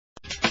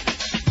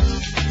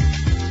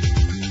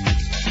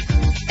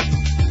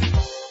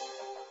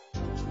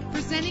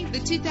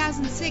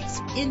2006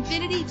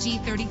 Infiniti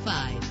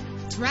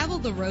G35. Travel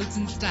the roads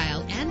in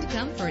style and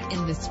comfort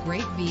in this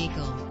great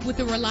vehicle with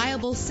a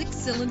reliable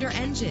 6-cylinder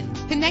engine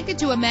connected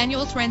to a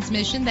manual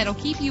transmission that'll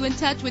keep you in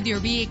touch with your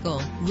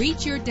vehicle.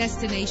 Reach your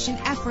destination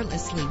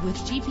effortlessly with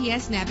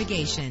GPS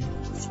navigation.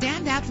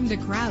 Stand out from the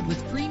crowd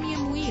with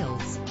premium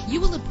wheels. You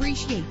will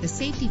appreciate the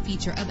safety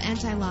feature of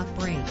anti-lock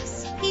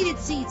brakes. Heated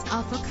seats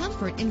offer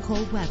comfort in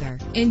cold weather.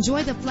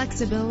 Enjoy the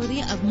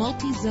flexibility of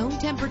multi-zone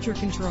temperature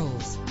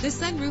controls. The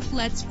sunroof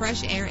lets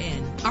fresh air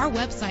in. Our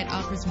website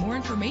offers more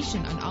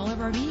information on all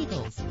of our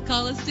vehicles.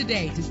 Call us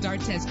today to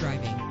start test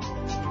driving.